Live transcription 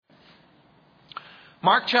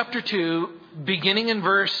Mark chapter 2, beginning in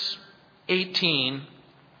verse 18,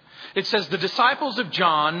 it says, "The disciples of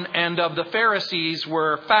John and of the Pharisees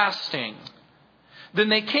were fasting. Then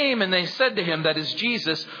they came and they said to him," that is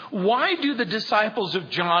Jesus, "Why do the disciples of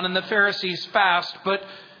John and the Pharisees fast, but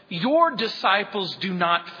your disciples do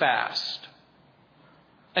not fast?"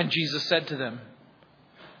 And Jesus said to them,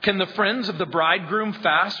 "Can the friends of the bridegroom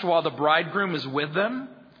fast while the bridegroom is with them?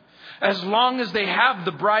 As long as they have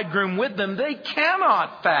the bridegroom with them, they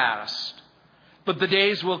cannot fast. But the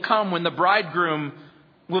days will come when the bridegroom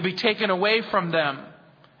will be taken away from them,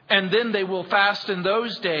 and then they will fast in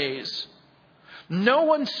those days. No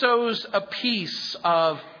one sews a piece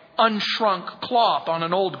of unshrunk cloth on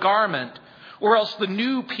an old garment, or else the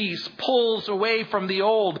new piece pulls away from the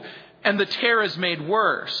old, and the tear is made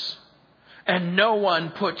worse. And no one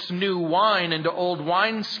puts new wine into old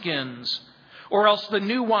wineskins, or else the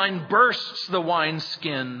new wine bursts the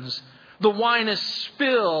wineskins. The wine is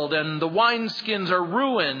spilled and the wineskins are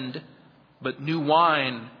ruined, but new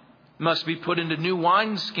wine must be put into new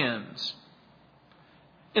wineskins."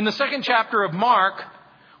 In the second chapter of Mark,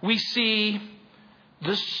 we see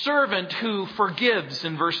the servant who forgives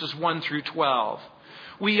in verses 1 through 12.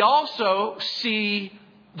 We also see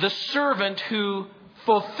the servant who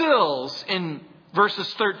fulfills in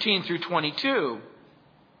verses 13 through 22.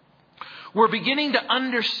 We're beginning to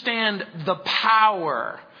understand the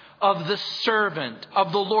power of the servant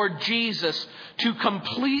of the Lord Jesus to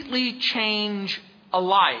completely change a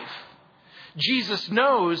life. Jesus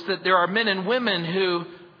knows that there are men and women who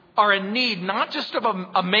are in need not just of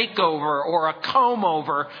a makeover or a comb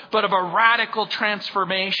over, but of a radical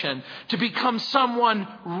transformation to become someone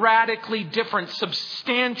radically different,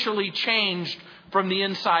 substantially changed from the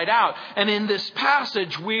inside out. And in this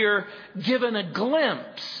passage, we're given a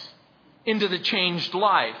glimpse into the changed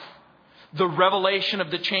life. The revelation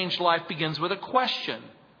of the changed life begins with a question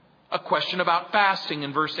about fasting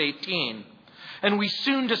in verse 18. And we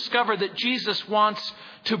soon discover that Jesus wants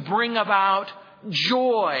to bring about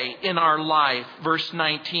joy in our life, verse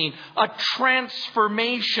 19, a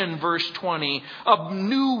transformation, verse 20, a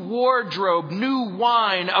new wardrobe, new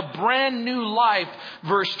wine, a brand new life,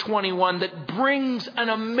 verse 21, that brings an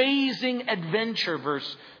amazing adventure,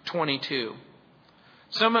 verse 22.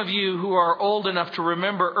 Some of you who are old enough to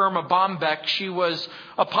remember Irma Bombeck, she was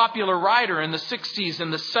a popular writer in the 60s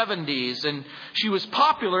and the 70s. And she was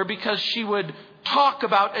popular because she would talk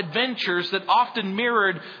about adventures that often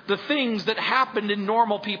mirrored the things that happened in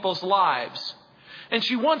normal people's lives. And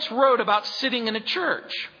she once wrote about sitting in a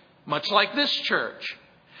church, much like this church.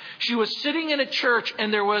 She was sitting in a church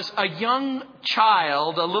and there was a young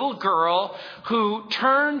child, a little girl, who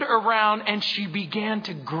turned around and she began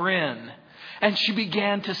to grin. And she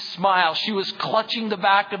began to smile. She was clutching the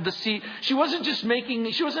back of the seat. She wasn't making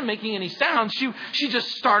any sounds. She just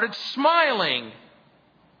started smiling.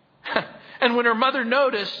 And when her mother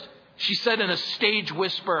noticed, she said in a stage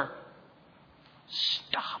whisper,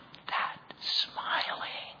 "Stop that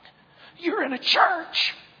smiling. You're in a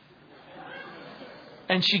church."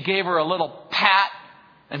 And she gave her a little pat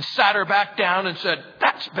and sat her back down and said,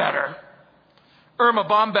 "That's better." Irma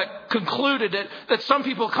Bombeck concluded that some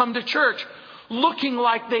people come to church looking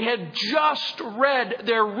like they had just read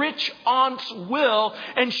their rich aunt's will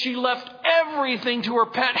and she left everything to her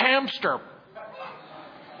pet hamster.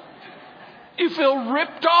 You feel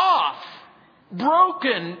ripped off,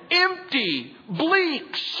 broken, empty,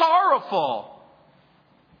 bleak, sorrowful.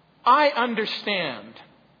 I understand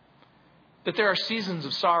that there are seasons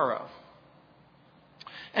of sorrow.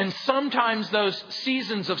 And sometimes those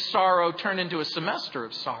seasons of sorrow turn into a semester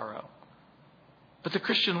of sorrow. But the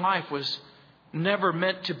Christian life was never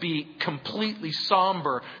meant to be completely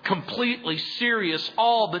somber, completely serious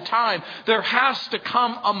all the time. There has to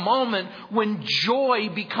come a moment when joy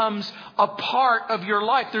becomes a part of your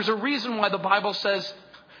life. There's a reason why the Bible says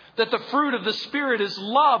that the fruit of the Spirit is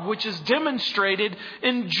love, which is demonstrated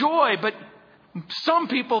in joy. But some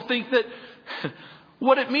people think that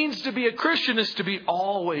what it means to be a Christian is to be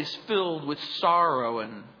always filled with sorrow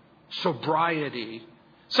and sobriety.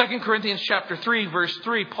 2 Corinthians chapter 3, verse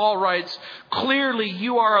 3, Paul writes, "Clearly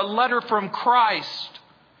you are a letter from Christ,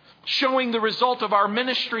 showing the result of our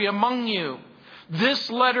ministry among you. This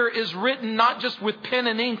letter is written not just with pen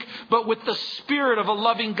and ink, but with the Spirit of a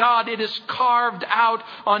loving God. It is carved out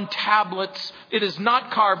on tablets. It is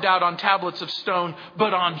not carved out on tablets of stone,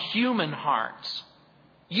 but on human hearts."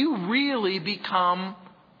 You really become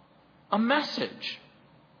a message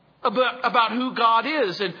about who God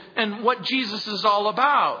is and what Jesus is all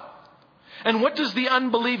about. And what does the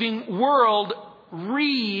unbelieving world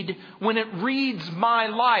read when it reads my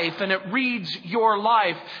life and it reads your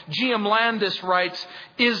life. G.M. Landis writes,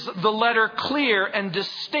 is the letter clear and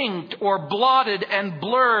distinct or blotted and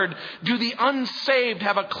blurred? Do the unsaved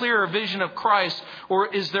have a clearer vision of Christ,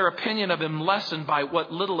 or is their opinion of him lessened by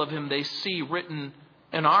what little of him they see written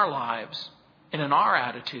in our lives and in our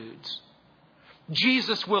attitudes?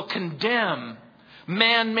 Jesus will condemn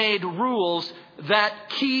man-made rules that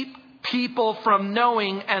keep people from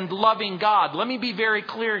knowing and loving God. Let me be very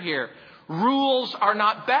clear here. Rules are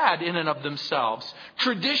not bad in and of themselves.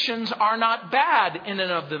 Traditions are not bad in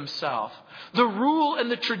and of themselves. The rule and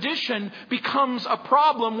the tradition becomes a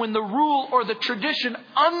problem when the rule or the tradition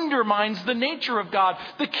undermines the nature of God,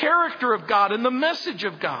 the character of God, and the message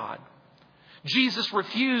of God. Jesus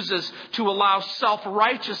refuses to allow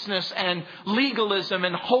self-righteousness and legalism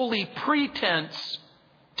and holy pretense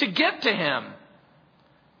to get to him.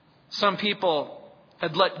 Some people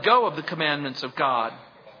had let go of the commandments of God.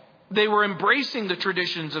 They were embracing the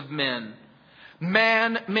traditions of men.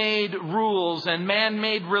 Man-made rules and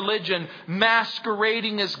man-made religion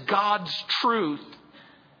masquerading as God's truth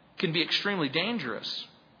can be extremely dangerous.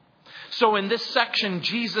 So in this section,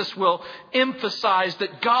 Jesus will emphasize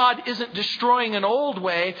that God isn't destroying an old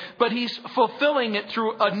way, but he's fulfilling it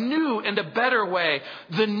through a new and a better way.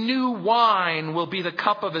 The new wine will be the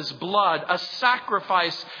cup of his blood, a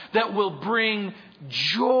sacrifice that will bring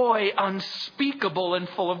joy unspeakable and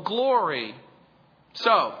full of glory.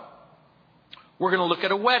 So, we're going to look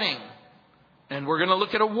at a wedding, and we're going to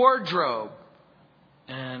look at a wardrobe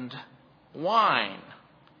and wine,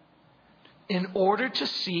 in order to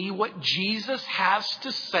see what Jesus has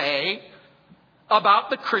to say about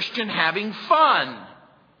the Christian having fun.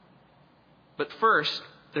 But first,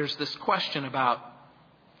 there's this question about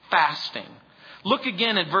fasting. Look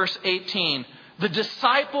again at verse 18. The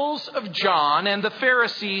disciples of John and the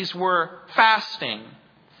Pharisees were fasting.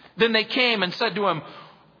 Then they came and said to him,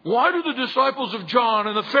 why do the disciples of John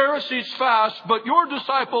and the Pharisees fast, but your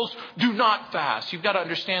disciples do not fast? You've got to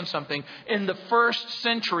understand something. In the first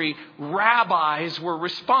century, rabbis were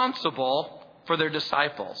responsible for their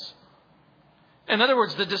disciples. In other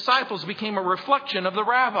words, the disciples became a reflection of the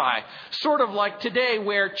rabbi. Sort of like today,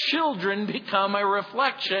 where children become a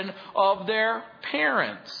reflection of their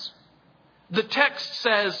parents. The text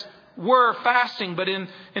says, we're fasting, but in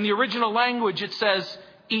the original language it says,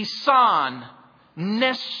 isan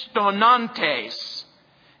nestonantes.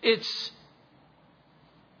 It's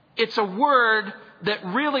a word that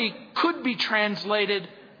really could be translated,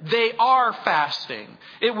 they are fasting.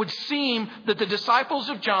 It would seem that the disciples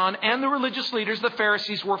of John and the religious leaders, the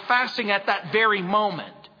Pharisees, were fasting at that very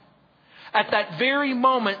moment. At that very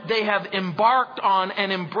moment, they have embarked on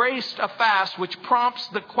and embraced a fast, which prompts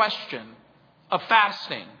the question of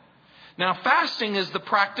fasting. Now, fasting is the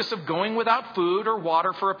practice of going without food or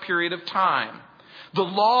water for a period of time. The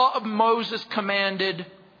law of Moses commanded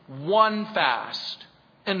one fast,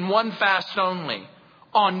 and one fast only,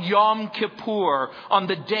 on Yom Kippur, on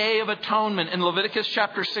the Day of Atonement, in Leviticus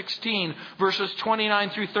chapter 16, verses 29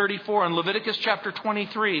 through 34, and Leviticus chapter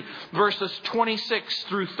 23, verses 26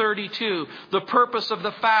 through 32. The purpose of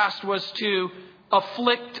the fast was to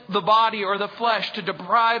afflict the body or the flesh, to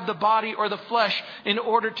deprive the body or the flesh in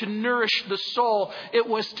order to nourish the soul. It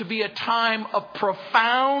was to be a time of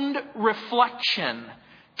profound reflection,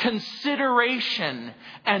 consideration,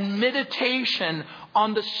 and meditation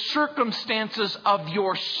on the circumstances of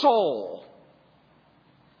your soul.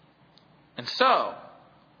 And so,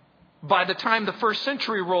 by the time the first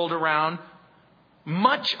century rolled around,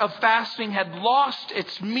 much of fasting had lost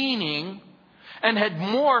its meaning and had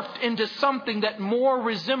morphed into something that more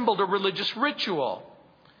resembled a religious ritual.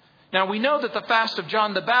 Now, we know that the fast of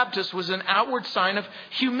John the Baptist was an outward sign of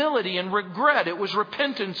humility and regret. It was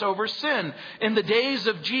repentance over sin. In the days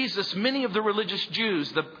of Jesus, many of the religious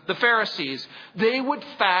Jews, the Pharisees, they would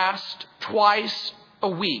fast twice a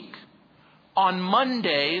week, on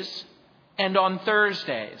Mondays and on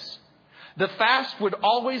Thursdays. The fast would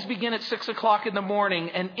always begin at 6 o'clock in the morning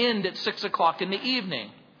and end at 6 o'clock in the evening.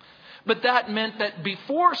 But that meant that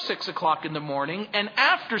before 6 o'clock in the morning and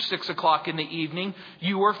after 6 o'clock in the evening,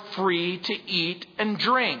 you were free to eat and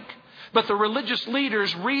drink. But the religious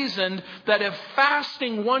leaders reasoned that if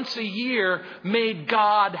fasting once a year made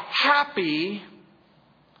God happy,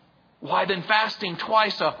 why then fasting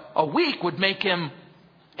twice a week would make him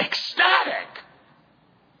ecstatic.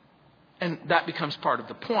 And that becomes part of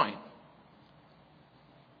the point.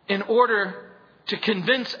 In order to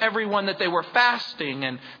convince everyone that they were fasting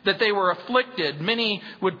and that they were afflicted, many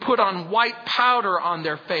would put on white powder on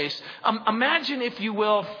their face. Imagine, if you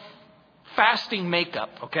will, fasting makeup,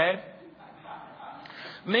 okay?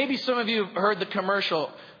 Maybe some of you have heard the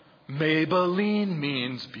commercial, Maybelline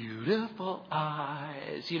means beautiful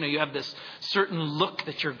eyes. You know, you have this certain look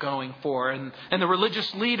that you're going for. And the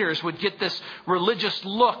religious leaders would get this religious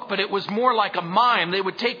look, but it was more like a mime. They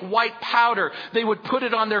would take white powder. They would put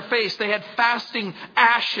it on their face. They had fasting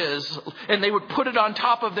ashes, and they would put it on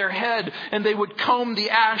top of their head, and they would comb the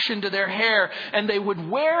ash into their hair, and they would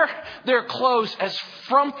wear their clothes as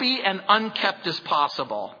frumpy and unkept as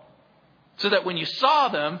possible, so that when you saw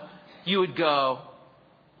them, you would go,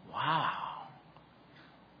 wow,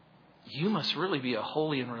 you must really be a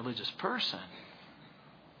holy and religious person.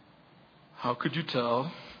 How could you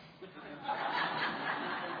tell?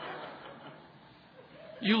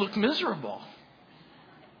 You look miserable.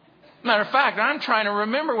 Matter of fact, I'm trying to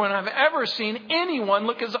remember when I've ever seen anyone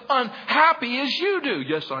look as unhappy as you do.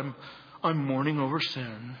 Yes, I'm mourning over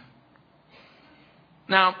sin.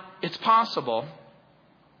 Now, it's possible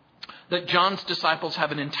that John's disciples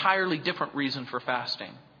have an entirely different reason for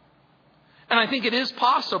fasting. And I think it is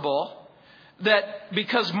possible that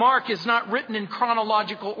because Mark is not written in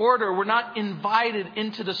chronological order, we're not invited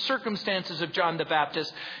into the circumstances of John the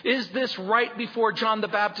Baptist. Is this right before John the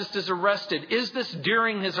Baptist is arrested? Is this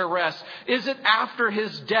during his arrest? Is it after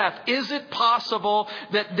his death? Is it possible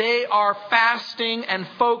that they are fasting and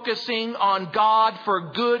focusing on God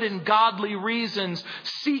for good and godly reasons,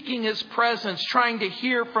 seeking his presence, trying to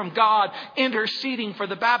hear from God, interceding for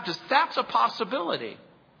the Baptist? That's a possibility.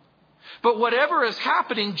 But whatever is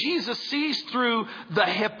happening, Jesus sees through the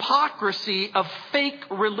hypocrisy of fake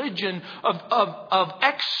religion, of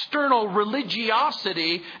external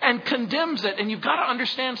religiosity, and condemns it. And you've got to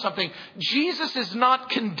understand something. Jesus is not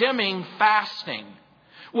condemning fasting.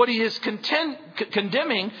 What he is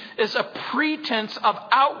condemning is a pretense of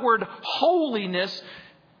outward holiness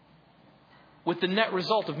with the net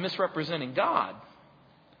result of misrepresenting God.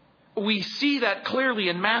 We see that clearly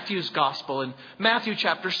in Matthew's gospel, in Matthew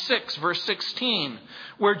chapter 6, verse 16,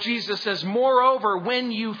 where Jesus says, "Moreover, when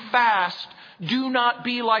you fast, do not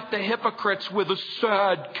be like the hypocrites with a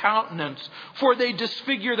sad countenance, for they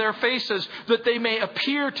disfigure their faces, that they may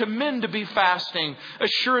appear to men to be fasting.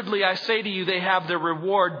 Assuredly, I say to you, they have their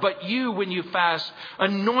reward. But you, when you fast,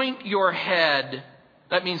 anoint your head."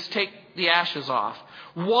 That means take the ashes off.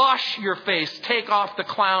 "Wash your face, take off the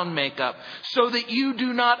clown makeup, so that you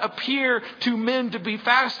do not appear to men to be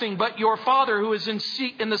fasting, but your Father who is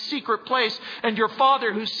in the secret place, and your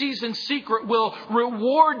Father who sees in secret will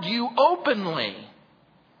reward you openly."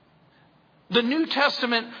 The New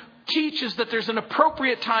Testament teaches that there's an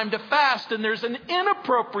appropriate time to fast and there's an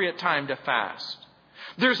inappropriate time to fast.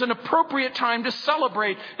 There's an appropriate time to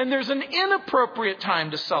celebrate and there's an inappropriate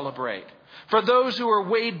time to celebrate. For those who are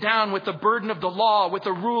weighed down with the burden of the law, with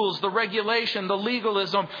the rules, the regulation, the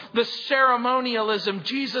legalism, the ceremonialism,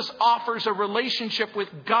 Jesus offers a relationship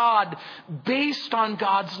with God based on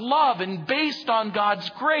God's love and based on God's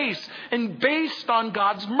grace and based on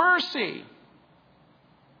God's mercy.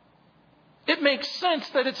 It makes sense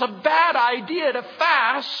that it's a bad idea to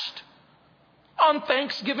fast on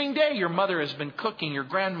Thanksgiving Day. Your mother has been cooking. Your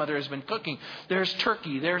grandmother has been cooking. There's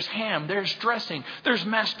turkey. There's ham. There's dressing. There's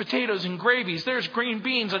mashed potatoes and gravies. There's green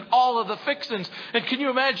beans and all of the fixins. And can you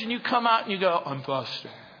imagine you come out and you go, "I'm fasting."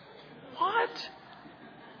 What?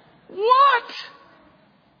 What?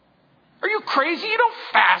 Are you crazy? You don't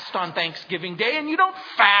fast on Thanksgiving Day and you don't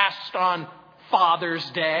fast on Father's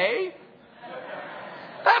Day.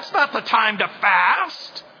 That's not the time to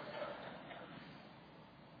fast.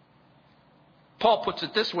 Paul puts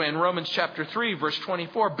it this way in Romans chapter 3, verse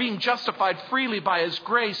 24, "Being justified freely by his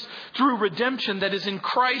grace through redemption that is in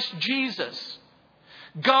Christ Jesus.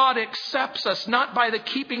 God accepts us not by the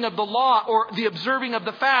keeping of the law or the observing of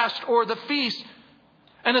the fast or the feast."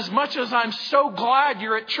 And as much as I'm so glad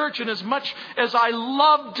you're at church and as much as I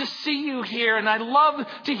love to see you here and I love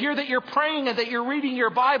to hear that you're praying and that you're reading your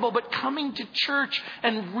Bible, but coming to church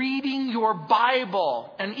and reading your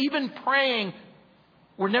Bible and even praying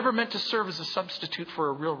were never meant to serve as a substitute for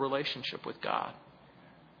a real relationship with God.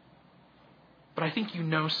 But I think you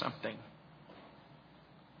know something.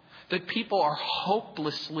 That people are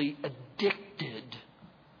hopelessly addicted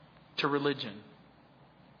to religion.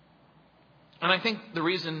 And I think the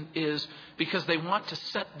reason is because they want to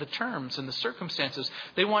set the terms and the circumstances.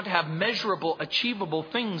 They want to have measurable, achievable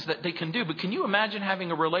things that they can do. But can you imagine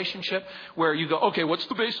having a relationship where you go, "Okay, what's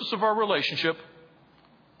the basis of our relationship?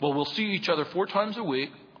 Well, we'll see each other 4 times a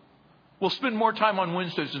week. We'll spend more time on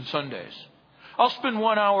Wednesdays and Sundays. I'll spend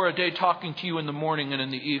 1 hour a day talking to you in the morning and in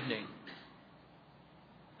the evening.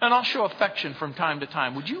 And I'll show affection from time to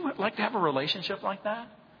time." Would you like to have a relationship like that?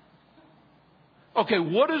 Okay,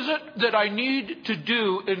 what is it that I need to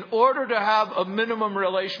do in order to have a minimum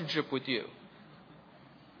relationship with you?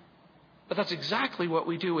 But that's exactly what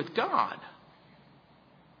we do with God.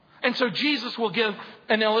 And so Jesus will give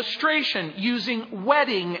an illustration using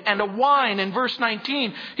wedding and a wine. In verse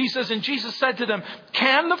 19, he says, and Jesus said to them,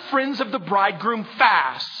 can the friends of the bridegroom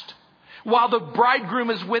fast while the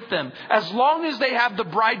bridegroom is with them? As long as they have the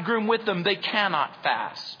bridegroom with them, they cannot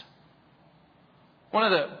fast. One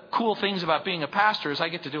of the cool things about being a pastor is I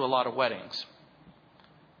get to do a lot of weddings.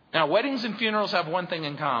 Now, weddings and funerals have one thing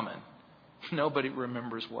in common. Nobody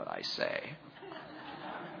remembers what I say.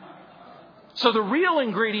 So the real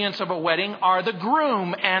ingredients of a wedding are the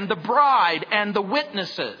groom and the bride and the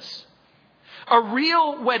witnesses. A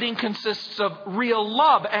real wedding consists of real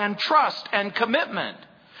love and trust and commitment.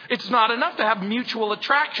 It's not enough to have mutual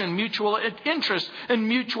attraction, mutual interest, and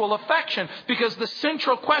mutual affection, because the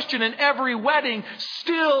central question in every wedding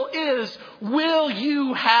still is, will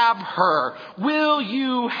you have her? Will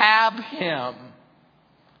you have him?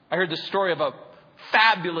 I heard the story of a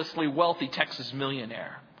fabulously wealthy Texas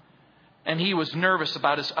millionaire. And he was nervous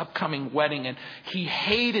about his upcoming wedding, and he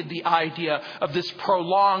hated the idea of this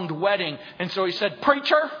prolonged wedding. And so he said,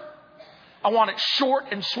 preacher, I want it short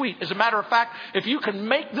and sweet. As a matter of fact, if you can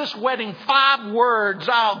make this wedding 5 words,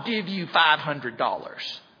 I'll give you $500.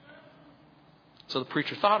 So the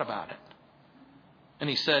preacher thought about it. And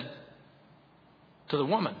he said to the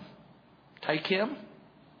woman, take him.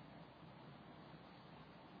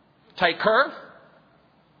 Take her.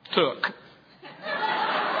 Took.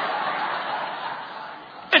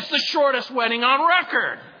 It's the shortest wedding on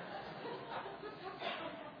record.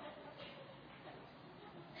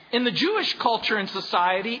 In the Jewish culture and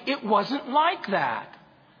society, it wasn't like that.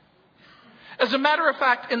 As a matter of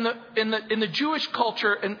fact, in the Jewish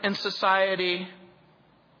culture and society,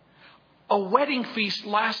 a wedding feast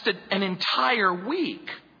lasted an entire week.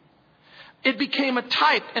 It became a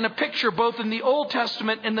type and a picture both in the Old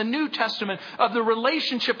Testament and the New Testament of the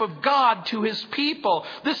relationship of God to his people.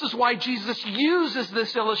 This is why Jesus uses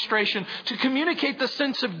this illustration to communicate the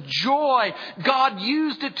sense of joy. God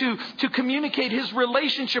used it to communicate his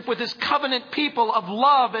relationship with his covenant people of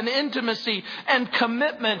love and intimacy and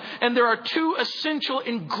commitment. And there are 2 essential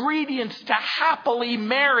ingredients to happily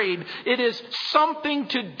married. It is something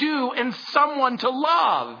to do and someone to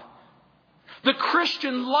love. The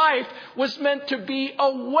Christian life was meant to be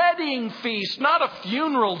a wedding feast, not a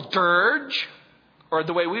funeral dirge, or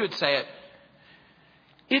the way we would say it.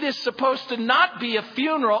 It is supposed to not be a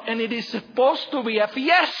funeral, and it is supposed to be a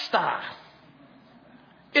fiesta.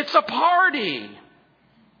 It's a party.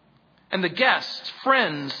 And the guests,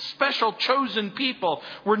 friends, special chosen people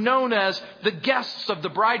were known as the guests of the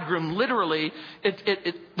bridegroom. Literally,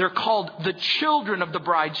 they're called the children of the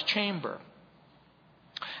bride's chamber.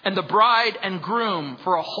 And the bride and groom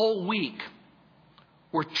for a whole week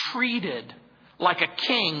were treated like a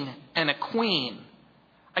king and a queen.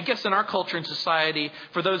 I guess in our culture and society,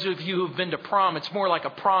 for those of you who've been to prom, it's more like a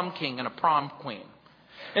prom king and a prom queen.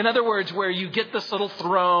 In other words, where you get this little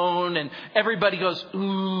throne and everybody goes,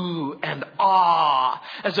 ooh and ah.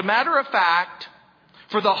 As a matter of fact,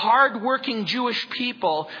 for the hardworking Jewish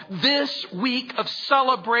people, this week of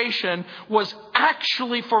celebration was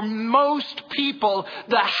actually, for most people,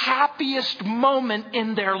 the happiest moment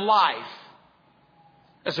in their life.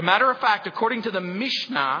 As a matter of fact, according to the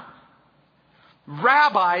Mishnah,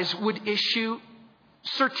 rabbis would issue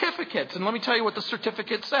certificates. And let me tell you what the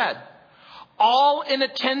certificate said. All in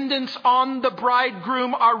attendance on the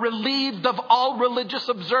bridegroom are relieved of all religious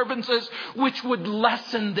observances which would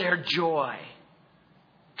lessen their joy.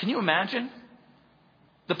 Can you imagine?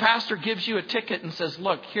 The pastor gives you a ticket and says,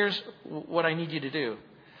 look, here's what I need you to do.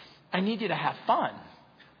 I need you to have fun.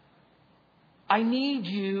 I need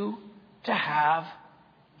you to have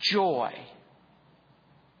joy.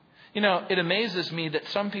 You know, it amazes me that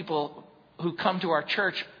some people who come to our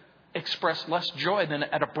church express less joy than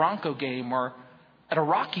at a Bronco game or at a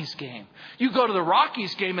Rockies game. You go to the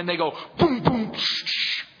Rockies game and they go, boom, boom, shh,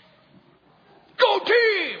 shh. Go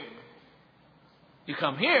team! You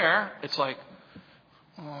come here, it's like,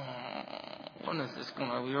 when is this going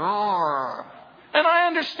to be? And I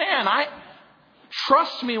understand.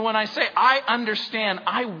 Trust me when I say I understand.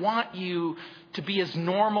 I want you to be as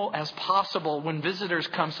normal as possible when visitors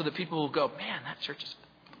come so that people will go, man, that church is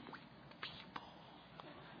people.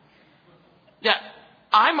 Yeah,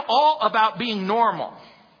 I'm all about being normal.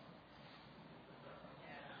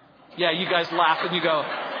 Yeah, you guys laugh and you go,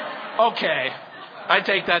 okay, I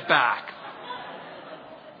take that back.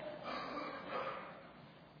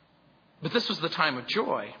 But this was the time of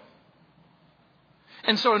joy.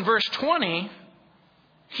 And so in verse 20,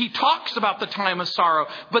 He talks about the time of sorrow,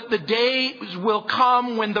 but the days will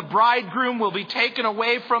come when the bridegroom will be taken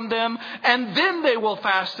away from them, and then they will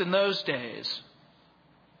fast in those days.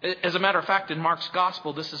 As a matter of fact, in Mark's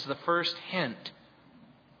gospel, this is the first hint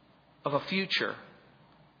of a future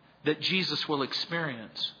that Jesus will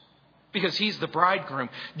experience. Because he's the bridegroom.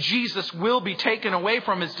 Jesus will be taken away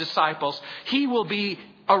from his disciples. He will be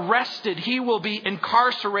arrested. He will be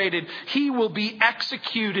incarcerated. He will be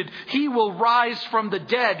executed. He will rise from the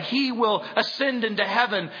dead. He will ascend into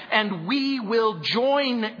heaven. And we will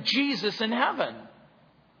join Jesus in heaven.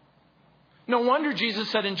 No wonder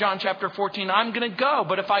Jesus said in John chapter 14, I'm going to go.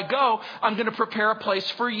 But if I go, I'm going to prepare a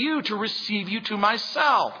place for you to receive you to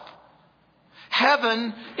myself.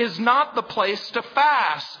 Heaven is not the place to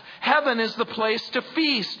fast. Heaven is the place to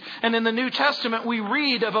feast. And in the New Testament, we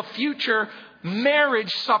read of a future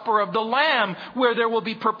marriage supper of the Lamb where there will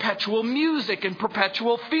be perpetual music and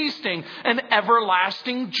perpetual feasting and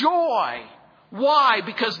everlasting joy. Why?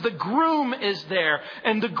 Because the groom is there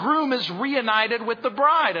and the groom is reunited with the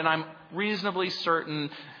bride. And I'm reasonably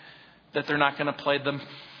certain that they're not going to play the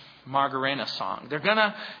Margarena song.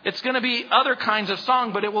 It's going to be other kinds of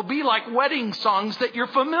song, but it will be like wedding songs that you're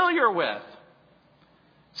familiar with.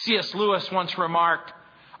 C.S. Lewis once remarked,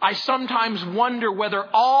 I sometimes wonder whether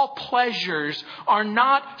all pleasures are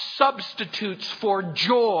not substitutes for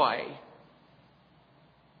joy.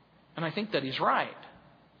 And I think that he's right.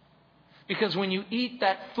 Because when you eat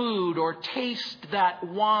that food or taste that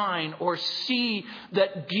wine or see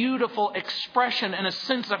that beautiful expression and a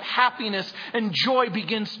sense of happiness and joy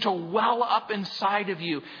begins to well up inside of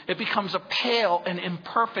you, it becomes a pale and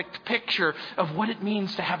imperfect picture of what it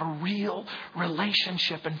means to have a real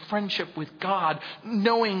relationship and friendship with God,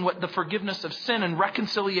 knowing what the forgiveness of sin and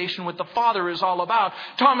reconciliation with the Father is all about.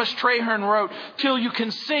 Thomas Traherne wrote, till you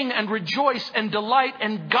can sing and rejoice and delight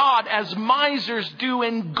in God as misers do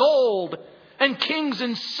in gold, and kings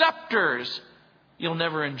in scepters, you'll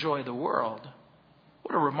never enjoy the world.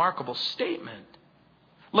 What a remarkable statement.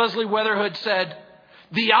 Leslie Weatherhood said,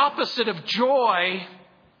 the opposite of joy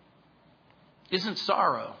isn't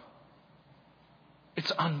sorrow.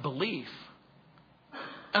 It's unbelief.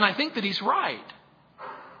 And I think that he's right.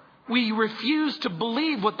 We refuse to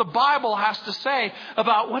believe what the Bible has to say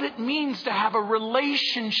about what it means to have a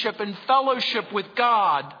relationship and fellowship with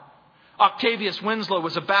God. Octavius Winslow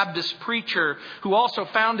was a Baptist preacher who also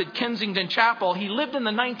founded Kensington Chapel. He lived in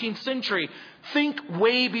the 19th century. Think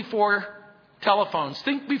way before telephones.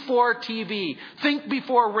 Think before TV. Think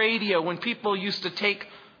before radio, when people used to take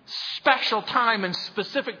special time and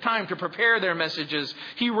specific time to prepare their messages.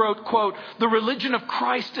 He wrote, quote, the religion of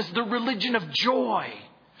Christ is the religion of joy.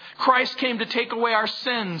 Christ came to take away our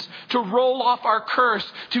sins, to roll off our curse,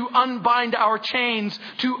 to unbind our chains,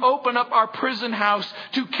 to open up our prison house,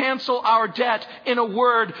 to cancel our debt. In a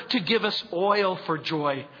word, to give us oil for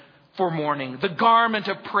joy, for mourning, the garment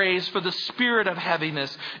of praise for the spirit of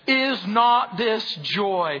heaviness. Is not this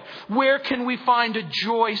joy? Where can we find a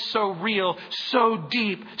joy so real, so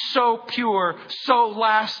deep, so pure, so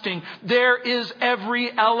lasting? There is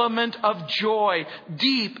every element of joy,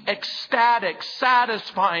 deep, ecstatic,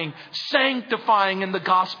 satisfying, sanctifying in the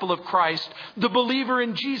gospel of Christ. The believer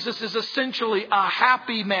in Jesus is essentially a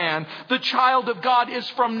happy man. The child of God is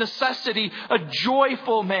from necessity a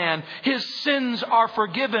joyful man. His sins are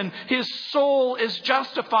forgiven. His soul is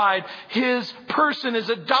justified. His person is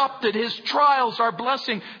adopted. His trials are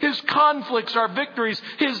blessing. His conflicts are victories.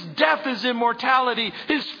 His death is immortality.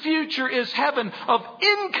 His future is heaven of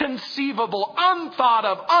inconceivable, unthought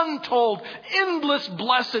of, untold, endless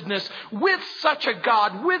blessedness. With such a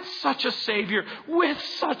God, with such a Savior, with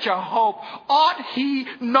such a hope, ought he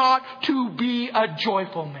not to be a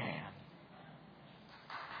joyful man?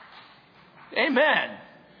 Amen.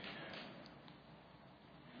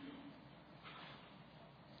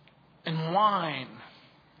 And wine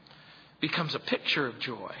becomes a picture of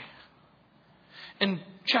joy. In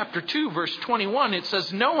chapter 2, verse 21, it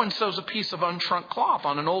says, no one sews a piece of unshrunk cloth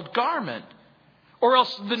on an old garment, or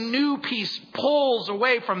else the new piece pulls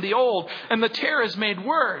away from the old, and the tear is made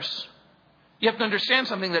worse. You have to understand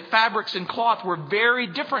something, that fabrics and cloth were very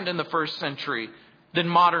different in the first century than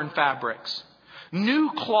modern fabrics.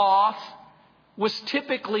 New cloth was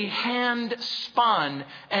typically hand spun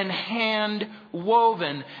and hand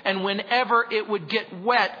woven. And whenever it would get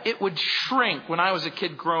wet, it would shrink. When I was a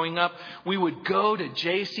kid growing up, we would go to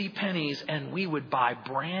J.C. Penney's and we would buy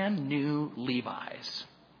brand new Levi's.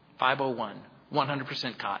 501,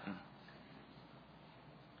 100% cotton.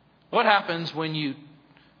 What happens when you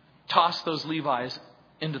toss those Levi's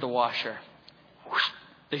into the washer?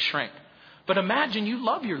 They shrink. But imagine you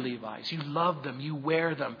love your Levi's. You love them. You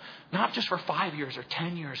wear them. Not just for 5 years or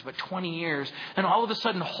 10 years, but 20 years. And all of a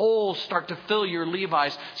sudden, holes start to fill your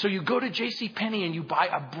Levi's. So you go to JCPenney and you buy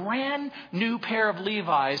a brand new pair of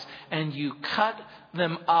Levi's and you cut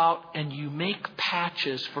them out and you make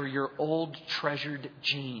patches for your old treasured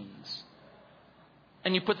jeans.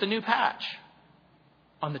 And you put the new patch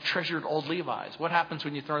on the treasured old Levi's. What happens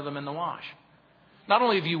when you throw them in the wash? Not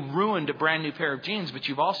only have you ruined a brand new pair of jeans, but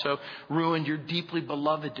you've also ruined your deeply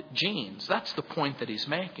beloved jeans. That's the point that he's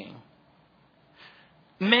making.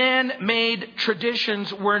 Man-made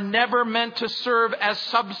traditions were never meant to serve as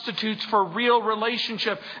substitutes for real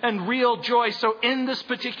relationship and real joy. So in this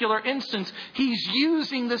particular instance, he's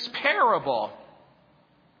using this parable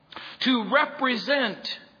to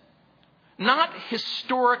represent not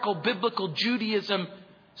historical biblical Judaism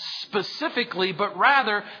specifically, but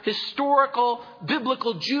rather historical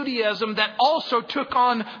biblical Judaism that also took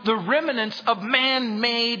on the remnants of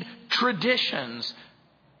man-made traditions.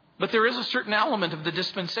 But there is a certain element of the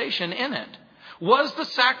dispensation in it. Was the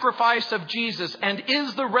sacrifice of Jesus and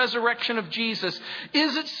is the resurrection of Jesus,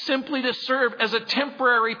 is it simply to serve as a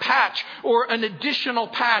temporary patch or an additional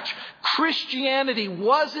patch? Christianity,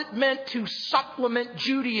 was it meant to supplement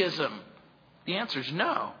Judaism? The answer is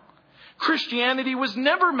no. Christianity was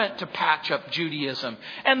never meant to patch up Judaism.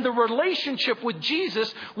 And the relationship with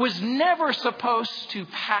Jesus was never supposed to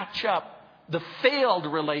patch up the failed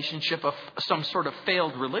relationship of some sort of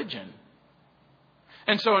failed religion.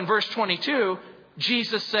 And so in verse 22,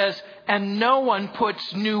 Jesus says, and no one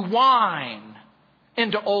puts new wine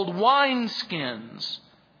into old wineskins,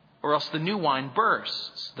 or else the new wine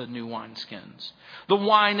bursts the new wineskins. The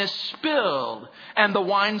wine is spilled and the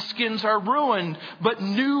wineskins are ruined, but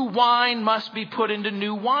new wine must be put into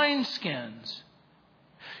new wineskins.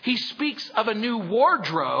 He speaks of a new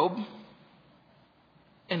wardrobe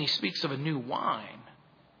and he speaks of a new wine.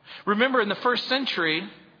 Remember, in the first century,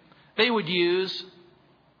 they would use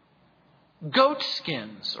goat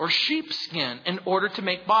skins or sheepskin in order to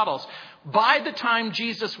make bottles. By the time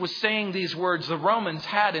Jesus was saying these words, the Romans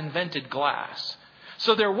had invented glass.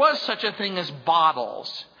 So there was such a thing as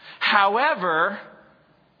bottles. However,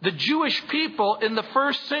 the Jewish people in the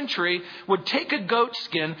first century would take a goat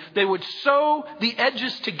skin, they would sew the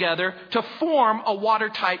edges together to form a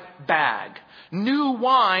watertight bag. New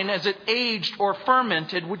wine, as it aged or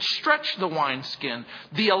fermented, would stretch the wineskin.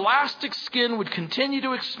 The elastic skin would continue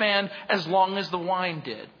to expand as long as the wine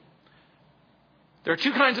did. There are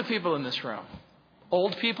two kinds of people in this room.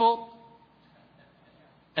 Old people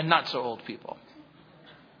and not so old people.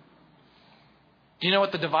 Do you know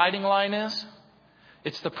what the dividing line is?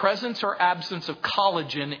 It's the presence or absence of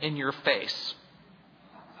collagen in your face.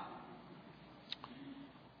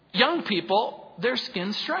 Young people, their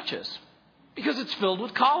skin stretches because it's filled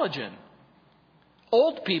with collagen.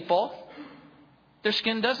 Old people, their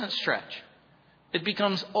skin doesn't stretch. It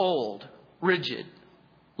becomes old, rigid,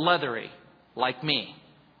 leathery, like me.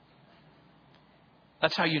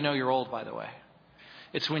 That's how you know you're old, by the way.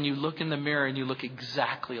 It's when you look in the mirror and you look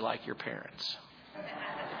exactly like your parents.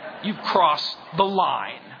 You've crossed the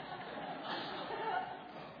line.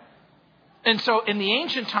 And so in the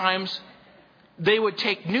ancient times, they would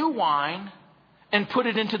take new wine and put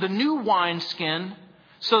it into the new wineskin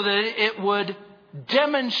so that it would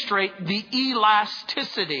demonstrate the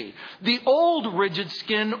elasticity. The old rigid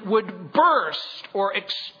skin would burst or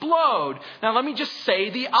explode. Now let me just say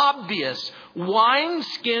the obvious.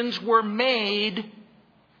 Wineskins were made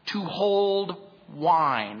to hold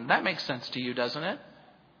wine. That makes sense to you, doesn't it?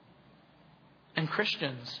 And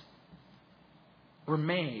Christians were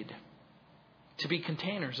made to be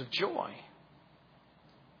containers of joy.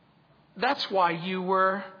 That's why you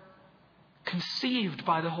were conceived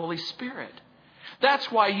by the Holy Spirit. That's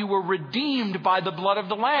why you were redeemed by the blood of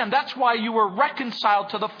the Lamb. That's why you were reconciled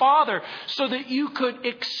to the Father, so that you could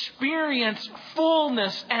experience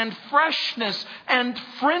fullness and freshness and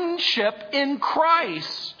friendship in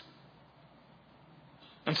Christ.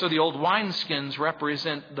 And so the old wineskins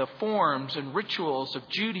represent the forms and rituals of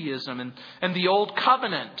Judaism and the old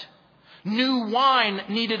covenant. New wine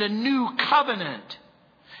needed a new covenant.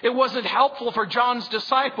 It wasn't helpful for John's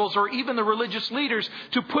disciples or even the religious leaders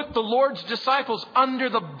to put the Lord's disciples under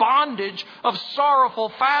the bondage of sorrowful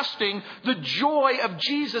fasting. The joy of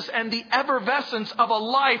Jesus and the effervescence of a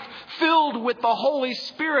life filled with the Holy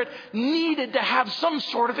Spirit needed to have some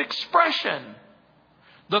sort of expression.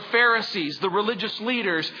 The Pharisees, the religious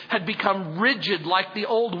leaders, had become rigid like the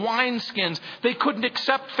old wineskins. They couldn't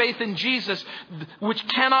accept faith in Jesus, which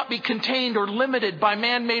cannot be contained or limited by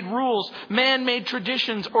man-made rules, man-made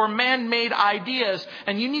traditions, or man-made ideas.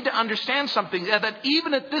 And you need to understand something, that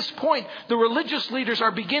even at this point, the religious leaders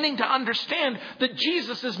are beginning to understand that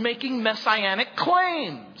Jesus is making messianic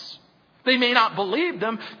claims. They may not believe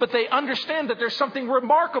them, but they understand that there's something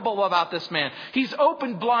remarkable about this man. He's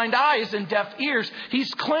opened blind eyes and deaf ears.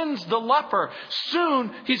 He's cleansed the leper.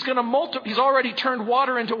 Soon he's going to he's already turned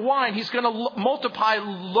water into wine. He's going to multiply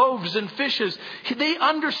loaves and fishes. They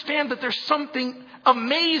understand that there's something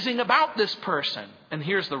amazing about this person. And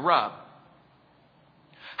here's the rub.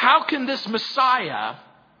 How can this Messiah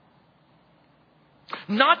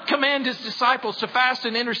not command his disciples to fast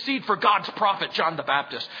and intercede for God's prophet, John the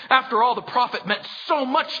Baptist? After all, the prophet meant so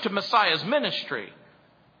much to Messiah's ministry.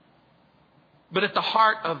 But at the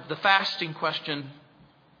heart of the fasting question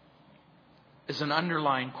is an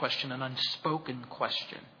underlying question, an unspoken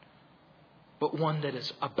question, but one that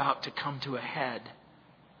is about to come to a head.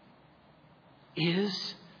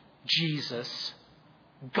 Is Jesus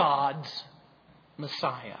God's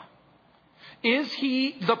Messiah? Is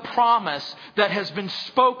he the promise that has been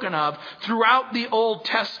spoken of throughout the Old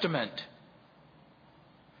Testament?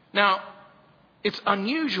 Now, it's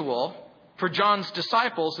unusual for John's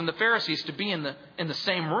disciples and the Pharisees to be in the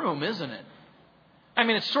same room, isn't it? I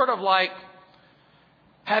mean, it's sort of like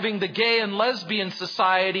having the gay and lesbian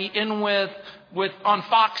society in with on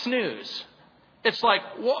Fox News. It's like,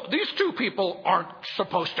 well, these two people aren't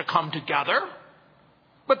supposed to come together,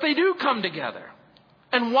 but they do come together.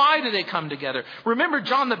 And why do they come together? Remember,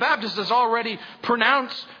 John the Baptist has already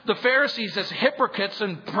pronounced the Pharisees as hypocrites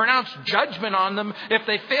and pronounced judgment on them if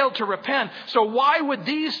they fail to repent. So why would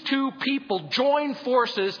these two people join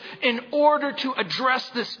forces in order to address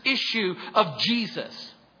this issue of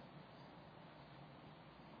Jesus?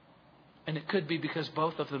 And it could be because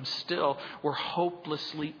both of them still were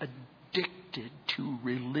hopelessly addicted to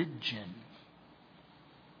religion.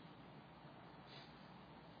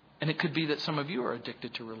 And it could be that some of you are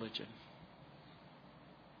addicted to religion.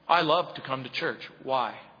 I love to come to church.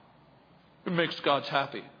 Why? It makes God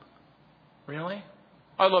happy. Really?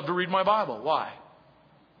 I love to read my Bible. Why?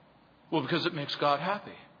 Well, because it makes God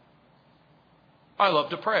happy. I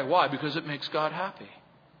love to pray. Why? Because it makes God happy.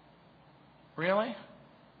 Really?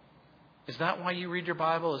 Is that why you read your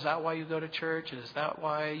Bible? Is that why you go to church? Is that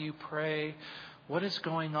why you pray? What is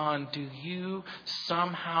going on? Do you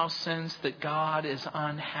somehow sense that God is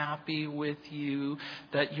unhappy with you,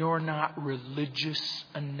 that you're not religious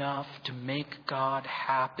enough to make God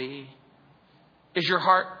happy? Is your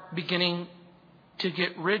heart beginning to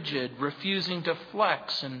get rigid, refusing to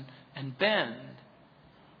flex and bend?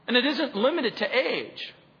 And it isn't limited to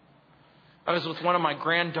age. I was with one of my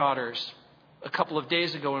granddaughters a couple of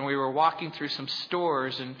days ago when we were walking through some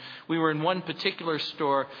stores, and we were in one particular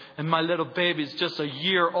store, and my little baby's just a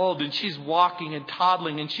year old, and she's walking and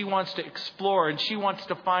toddling, and she wants to explore, and she wants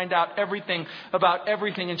to find out everything about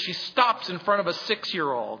everything, and she stops in front of a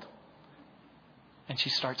 6-year-old, and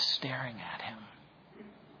she starts staring at him.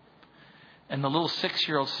 And the little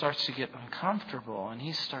 6-year-old starts to get uncomfortable, and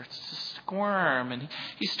he starts to squirm, and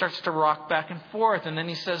he starts to rock back and forth. And then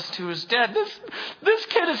he says to his dad, this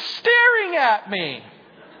kid is staring at me.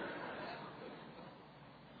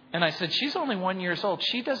 And I said, she's only 1 year old.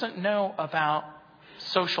 She doesn't know about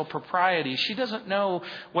social propriety. She doesn't know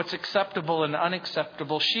what's acceptable and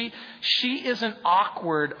unacceptable. She isn't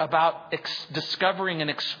awkward about discovering and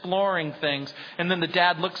exploring things. And then the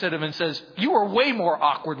dad looks at him and says, you were way more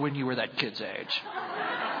awkward when you were that kid's age.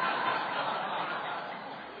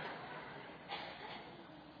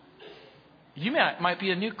 You might be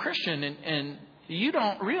a new Christian and you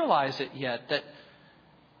don't realize it yet, that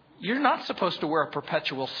you're not supposed to wear a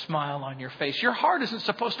perpetual smile on your face. Your heart isn't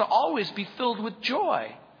supposed to always be filled with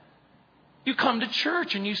joy. You come to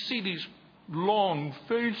church and you see these long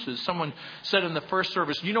faces. Someone said in the first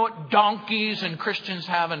service, you know what donkeys and Christians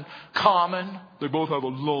have in common? They both have a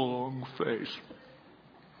long face.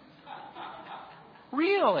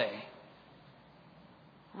 Really?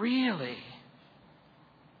 Really?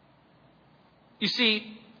 You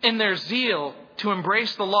see, in their zeal to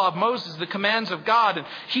embrace the law of Moses, the commands of God, and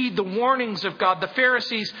heed the warnings of God, the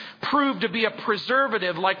Pharisees proved to be a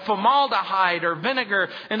preservative like formaldehyde or vinegar.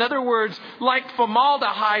 In other words, like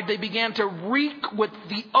formaldehyde, they began to reek with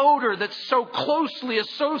the odor that's so closely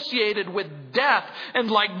associated with death. And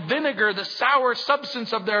like vinegar, the sour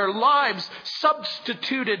substance of their lives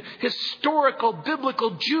substituted historical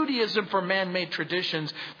biblical Judaism for man-made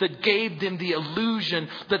traditions that gave them the illusion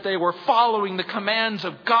that they were following the commands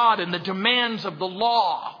of God and the demands of of the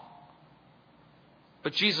law.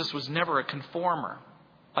 But Jesus was never a conformer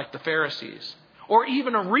like the Pharisees, or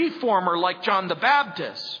even a reformer like John the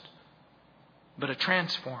Baptist, but a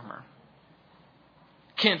transformer.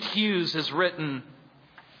 Kent Hughes has written,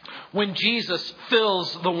 when Jesus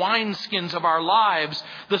fills the wineskins of our lives,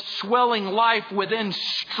 the swelling life within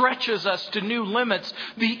stretches us to new limits.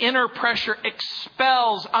 The inner pressure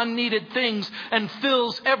expels unneeded things and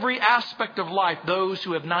fills every aspect of life. Those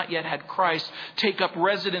who have not yet had Christ take up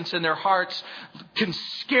residence in their hearts can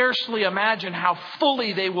scarcely imagine how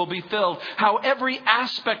fully they will be filled, how every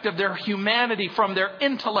aspect of their humanity, from their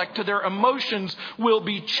intellect to their emotions, will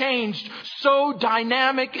be changed. So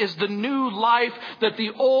dynamic is the new life that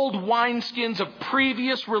the old wineskins of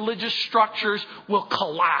previous religious structures will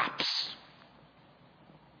collapse.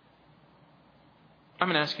 I'm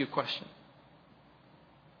going to ask you a question.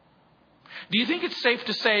 Do you think it's safe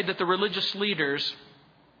to say that the religious leaders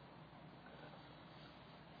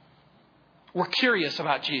were curious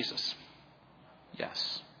about Jesus?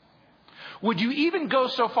 Yes. Would you even go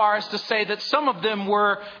so far as to say that some of them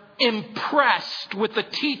were impressed with the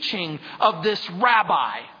teaching of this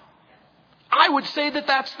rabbi? I would say that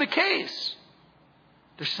that's the case.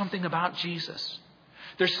 There's something about Jesus.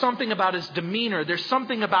 There's something about his demeanor. There's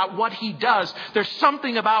something about what he does. There's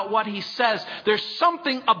something about what he says. There's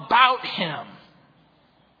something about him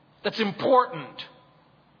that's important.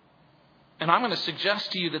 And I'm going to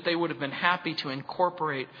suggest to you that they would have been happy to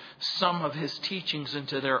incorporate some of his teachings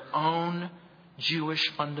into their own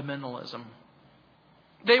Jewish fundamentalism.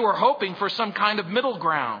 They were hoping for some kind of middle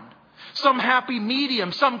ground, some happy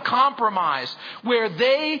medium, some compromise where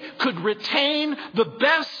they could retain the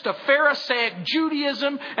best of Pharisaic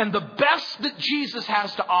Judaism and the best that Jesus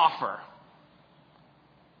has to offer.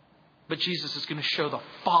 But Jesus is going to show the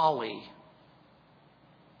folly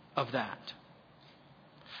of that.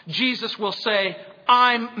 Jesus will say,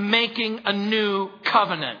 I'm making a new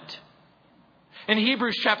covenant. In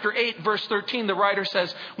Hebrews chapter 8, verse 13, the writer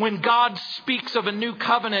says, when God speaks of a new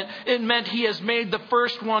covenant, it meant he has made the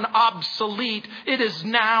first one obsolete. It is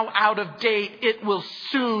now out of date. It will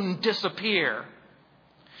soon disappear.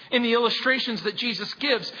 In the illustrations that Jesus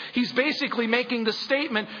gives, he's basically making the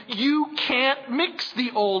statement, you can't mix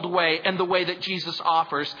the old way and the way that Jesus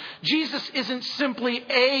offers. Jesus isn't simply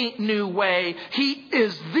a new way. He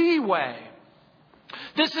is the way.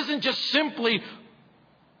 This isn't just simply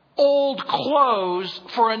old clothes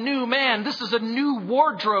for a new man. This is a new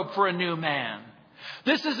wardrobe for a new man.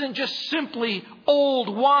 This isn't just simply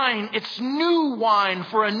old wine. It's new wine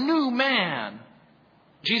for a new man.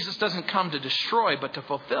 Jesus doesn't come to destroy, but to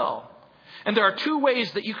fulfill. And there are two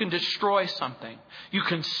ways that you can destroy something. You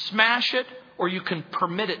can smash it, or you can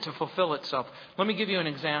permit it to fulfill itself. Let me give you an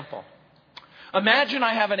example. Imagine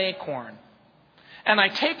I have an acorn, and I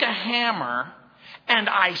take a hammer and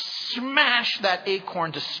I smash that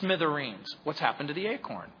acorn to smithereens. What's happened to the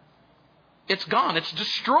acorn? It's gone. It's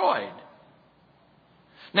destroyed.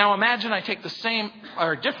 Now imagine I take the same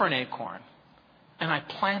or different acorn and I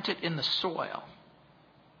plant it in the soil.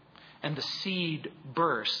 And the seed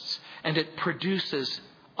bursts and it produces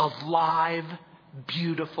a live,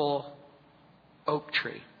 beautiful oak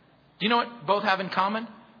tree. Do you know what both have in common?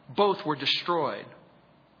 Both were destroyed.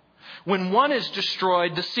 When one is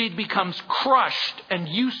destroyed, the seed becomes crushed and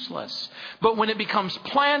useless. But when it becomes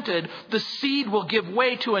planted, the seed will give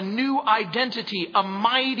way to a new identity, a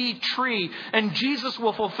mighty tree. And Jesus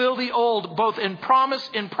will fulfill the old, both in promise,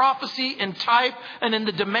 in prophecy, in type, and in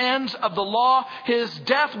the demands of the law. His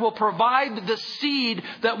death will provide the seed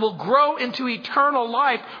that will grow into eternal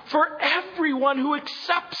life for everyone who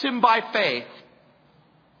accepts him by faith.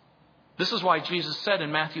 This is why Jesus said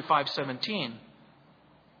in Matthew 5:17,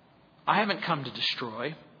 I haven't come to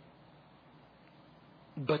destroy,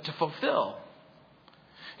 but to fulfill.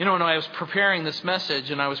 You know, when I was preparing this message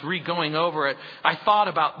and I was re-going over it, I thought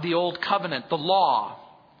about the old covenant, the law.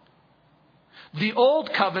 The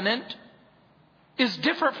old covenant is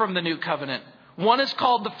different from the new covenant. One is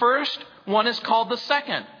called the first, one is called the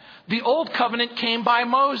second. The old covenant came by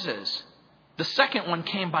Moses. The second one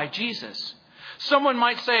came by Jesus. Someone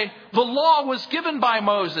might say, the law was given by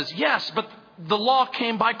Moses. Yes, but the law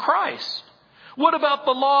came by Christ. What about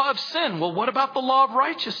the law of sin? Well, what about the law of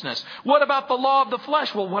righteousness? What about the law of the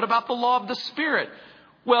flesh? Well, what about the law of the Spirit?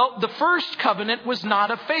 Well, the first covenant was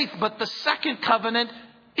not of faith, but the second covenant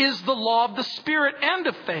is the law of the Spirit and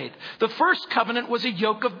of faith. The first covenant was a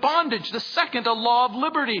yoke of bondage. The second, a law of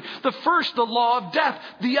liberty. The first, the law of death.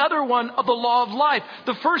 The other one, the law of life.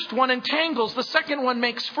 The first one entangles. The second one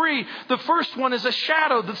makes free. The first one is a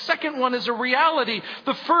shadow. The second one is a reality.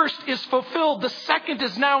 The first is fulfilled. The second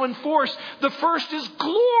is now in force. The first is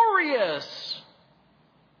glorious.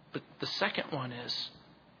 But the second one is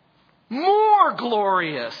more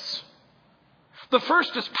glorious. The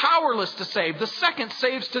first is powerless to save. The second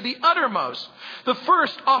saves to the uttermost. The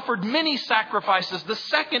first offered many sacrifices. The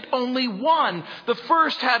second only one. The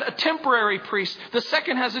first had a temporary priest. The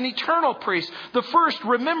second has an eternal priest. The first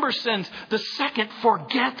remembers sins. The second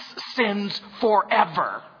forgets sins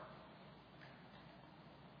forever.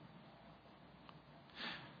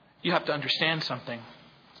 You have to understand something.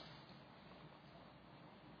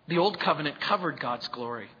 The old covenant covered God's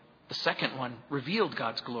glory. The second one revealed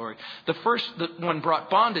God's glory. The first one brought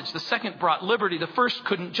bondage. The second brought liberty. The first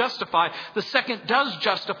couldn't justify. The second does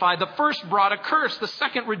justify. The first brought a curse. The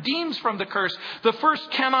second redeems from the curse. The first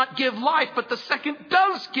cannot give life, but the second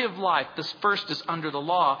does give life. The first is under the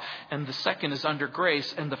law, and the second is under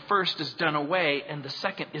grace, and the first is done away, and the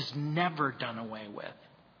second is never done away with.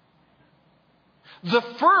 The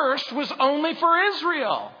first was only for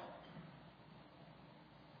Israel.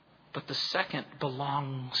 But the second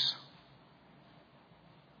belongs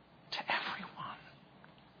to everyone.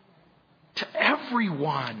 To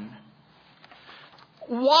everyone.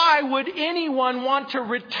 Why would anyone want to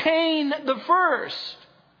retain the first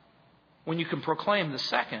when you can proclaim the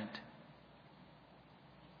second?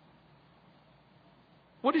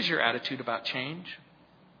 What is your attitude about change?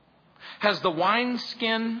 Has the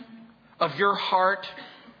wineskin of your heart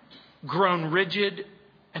grown rigid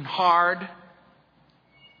and hard?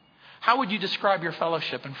 How would you describe your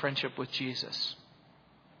fellowship and friendship with Jesus?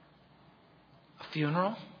 A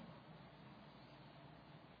funeral?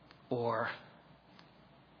 Or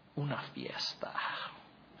una fiesta?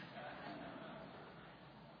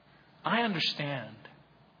 I understand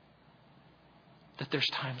that there's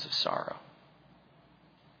times of sorrow.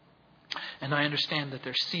 And I understand that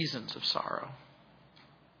there's seasons of sorrow.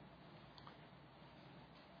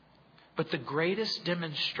 But the greatest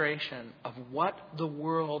demonstration of what the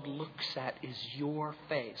world looks at is your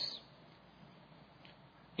face.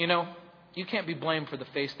 You know, you can't be blamed for the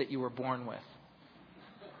face that you were born with.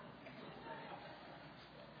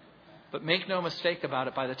 But make no mistake about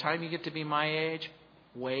it, by the time you get to be my age,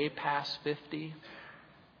 way past 50,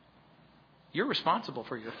 you're responsible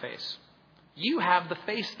for your face. You have the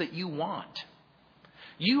face that you want.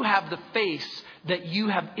 You have the face that you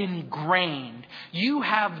have ingrained. You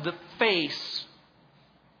have the face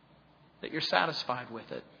that you're satisfied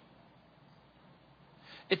with it.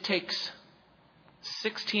 It takes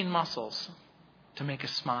 16 muscles to make a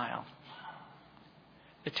smile.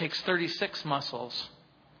 It takes 36 muscles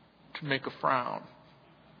to make a frown.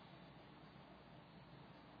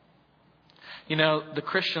 You know, the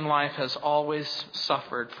Christian life has always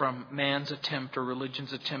suffered from man's attempt or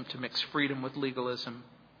religion's attempt to mix freedom with legalism,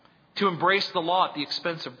 to embrace the law at the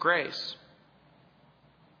expense of grace.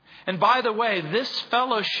 And by the way, this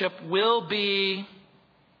fellowship will be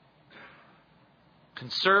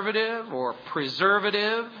conservative or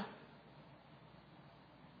preservative,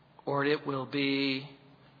 or it will be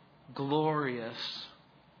glorious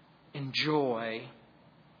in joy.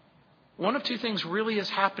 One of two things really is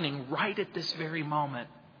happening right at this very moment.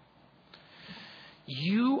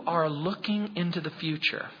 You are looking into the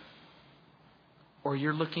future, or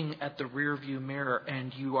you're looking at the rearview mirror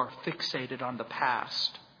and you are fixated on the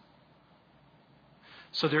past.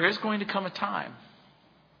 So there is going to come a time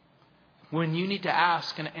when you need to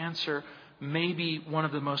ask and answer maybe one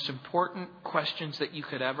of the most important questions that you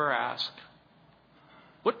could ever ask.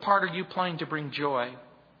 What part are you playing to bring joy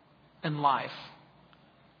and life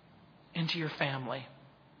into your family,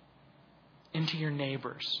 into your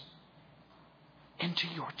neighbors, into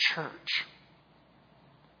your church?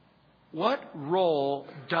 What role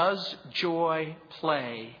does joy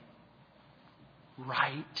play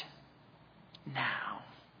right now?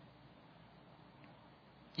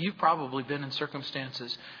 You've probably been in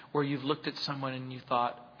circumstances where you've looked at someone and you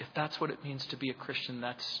thought, if that's what it means to be a Christian,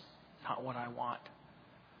 that's not what I want.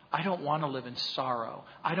 I don't want to live in sorrow.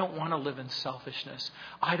 I don't want to live in selfishness.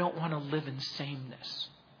 I don't want to live in sameness.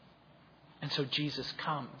 And so Jesus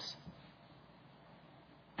comes.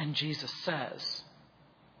 And Jesus says,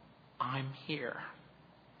 I'm here.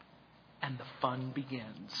 And the fun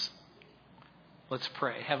begins. Let's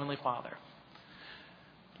pray. Heavenly Father,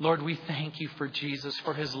 Lord, we thank you for Jesus,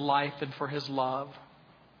 for his life and for his love.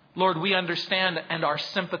 Lord, we understand and are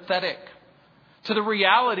sympathetic to the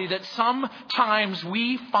reality that sometimes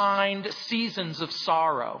we find seasons of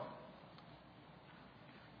sorrow.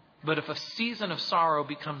 But if a season of sorrow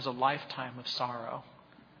becomes a lifetime of sorrow,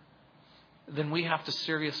 then we have to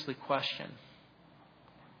seriously question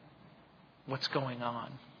what's going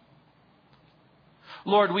on.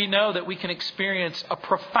 Lord, we know that we can experience a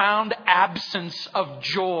profound absence of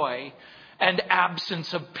joy and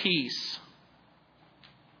absence of peace.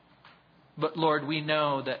 But Lord, we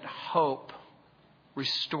know that hope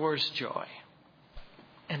restores joy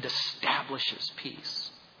and establishes peace.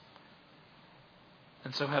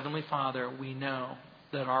 And so, Heavenly Father, we know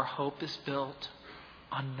that our hope is built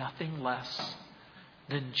on nothing less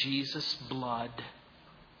than Jesus' blood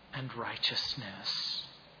and righteousness.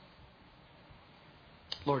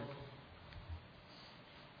 Lord,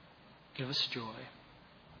 give us joy.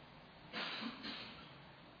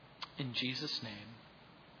 In Jesus' name,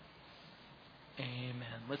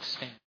 amen. Let's stand.